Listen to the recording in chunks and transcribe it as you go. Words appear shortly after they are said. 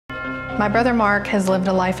My brother Mark has lived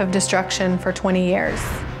a life of destruction for 20 years.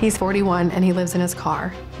 He's 41 and he lives in his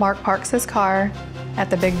car. Mark parks his car at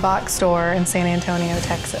the big box store in San Antonio,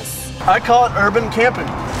 Texas. I call it urban camping.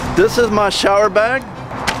 This is my shower bag.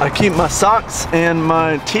 I keep my socks and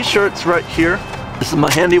my t-shirts right here. This is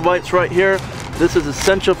my handy wipes right here. This is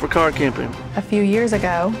essential for car camping. A few years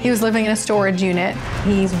ago, he was living in a storage unit.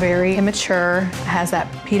 He's very immature, has that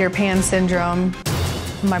Peter Pan syndrome.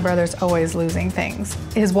 My brother's always losing things.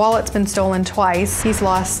 His wallet's been stolen twice. He's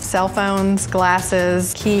lost cell phones,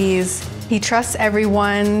 glasses, keys. He trusts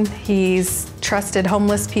everyone. He's trusted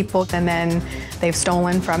homeless people, and then they've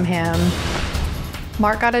stolen from him.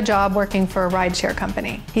 Mark got a job working for a rideshare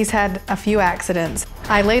company. He's had a few accidents.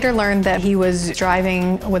 I later learned that he was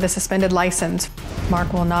driving with a suspended license.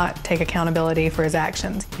 Mark will not take accountability for his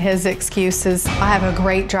actions. His excuse is, I have a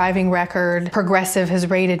great driving record. Progressive has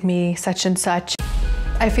rated me such and such.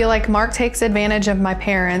 I feel like Mark takes advantage of my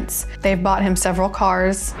parents. They've bought him several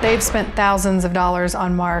cars. They've spent thousands of dollars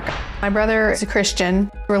on Mark. My brother is a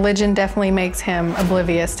Christian. Religion definitely makes him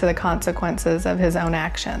oblivious to the consequences of his own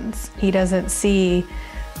actions. He doesn't see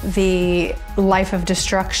the life of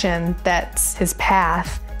destruction that's his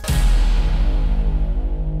path.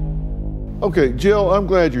 Okay, Jill, I'm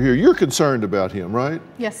glad you're here. You're concerned about him, right?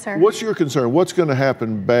 Yes, sir. What's your concern? What's going to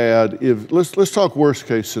happen bad if, let's talk worst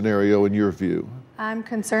case scenario in your view. I'm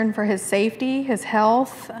concerned for his safety, his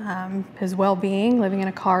health, his well-being. Living in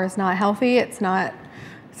a car is not healthy. It's not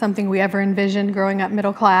something we ever envisioned growing up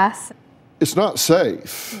middle class. It's not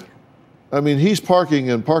safe. I mean, he's parking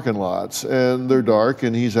in parking lots and they're dark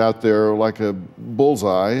and he's out there like a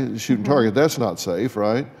bullseye shooting target. That's not safe,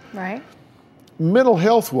 right? Right. Mental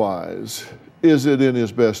health-wise, is it in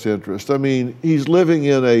his best interest? I mean, he's living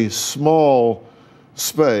in a small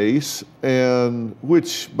space, and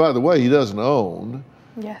which, by the way, he doesn't own.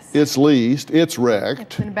 Yes. It's leased, it's wrecked.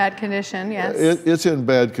 It's in bad condition, yes. It's in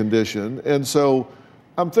bad condition. And so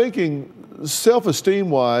I'm thinking,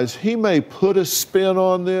 self-esteem-wise, he may put a spin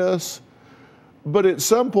on this, but at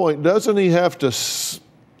some point, doesn't he have to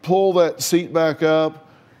pull that seat back up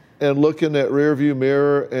and look in that rearview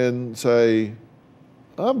mirror and say,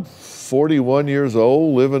 I'm 41 years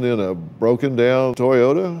old, living in a broken down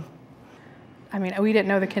Toyota? I mean, we didn't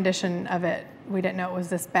know the condition of it. We didn't know it was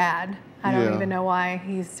this bad. I don't even know why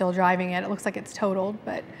he's still driving it. It looks like it's totaled,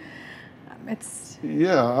 but it's...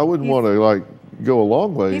 Yeah, I wouldn't want to like go a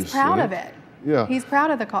long ways. He's proud of it. Yeah. He's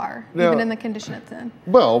proud of the car, Now, even in the condition it's in.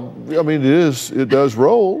 Well, I mean, it does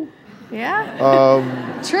roll.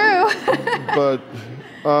 Yeah, true.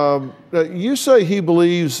 But you say he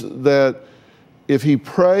believes that if he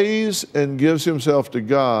prays and gives himself to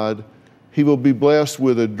God, he will be blessed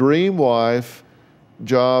with a dream wife,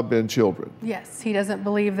 job, and children. Yes, he doesn't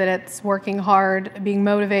believe that it's working hard, being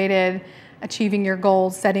motivated, achieving your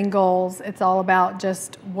goals, setting goals. It's all about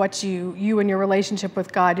just what you and your relationship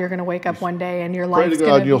with God. You're going to wake up one day and your life's going to be...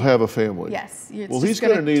 Pray to God you'll have a family. Yes. Well, he's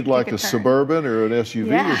going to need like a Suburban or an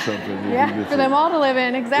SUV or something. Yeah, for them all to live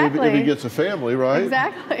in, exactly. If he gets a family, right?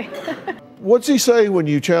 Exactly. What's he say when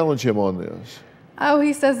you challenge him on this? Oh,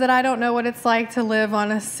 he says that I don't know what it's like to live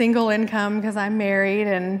on a single income because I'm married,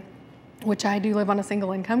 and which I do live on a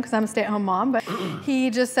single income because I'm a stay-at-home mom, but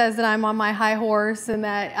he just says that I'm on my high horse and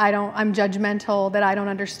that I'm judgmental, that I don't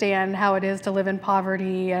understand how it is to live in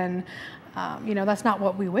poverty, and you know, that's not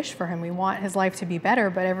what we wish for him. We want his life to be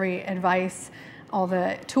better, but every advice, all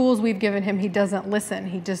the tools we've given him, he doesn't listen.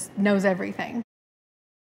 He just knows everything.